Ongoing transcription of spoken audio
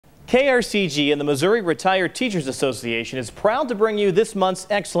KRCG and the Missouri Retired Teachers Association is proud to bring you this month's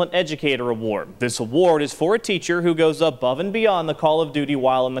Excellent Educator Award. This award is for a teacher who goes above and beyond the call of duty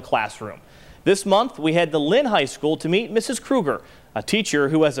while in the classroom. This month, we head to Lynn High School to meet Mrs. Kruger, a teacher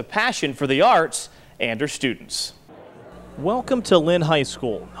who has a passion for the arts and her students. Welcome to Lynn High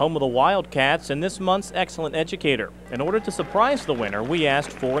School, home of the Wildcats and this month's Excellent Educator. In order to surprise the winner, we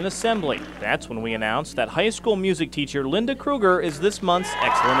asked for an assembly. That's when we announced that high school music teacher Linda Kruger is this month's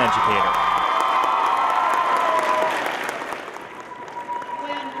Excellent Educator.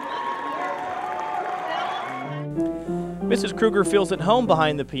 Mrs. Kruger feels at home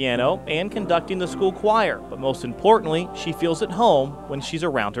behind the piano and conducting the school choir, but most importantly, she feels at home when she's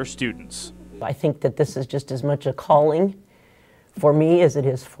around her students. I think that this is just as much a calling for me as it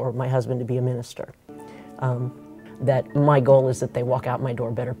is for my husband to be a minister. That my goal is that they walk out my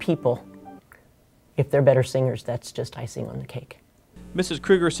door better people. If they're better singers, that's just icing on the cake. Mrs.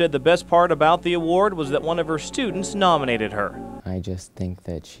 Kruger said the best part about the award was that one of her students nominated her. I just think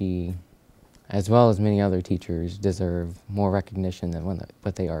that she, as well as many other teachers, deserve more recognition than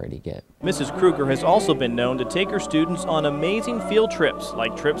what they already get. Mrs. Kruger has also been known to take her students on amazing field trips,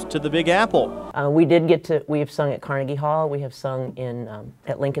 like trips to the Big Apple. We have sung at Carnegie Hall, we have sung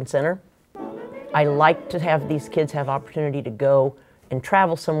at Lincoln Center. I like to have these kids have opportunity to go and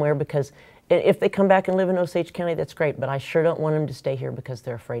travel somewhere, because if they come back and live in Osage County, that's great, but I sure don't want them to stay here because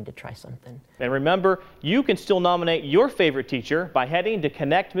they're afraid to try something. And remember, you can still nominate your favorite teacher by heading to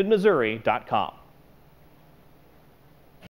connectmidmissouri.com.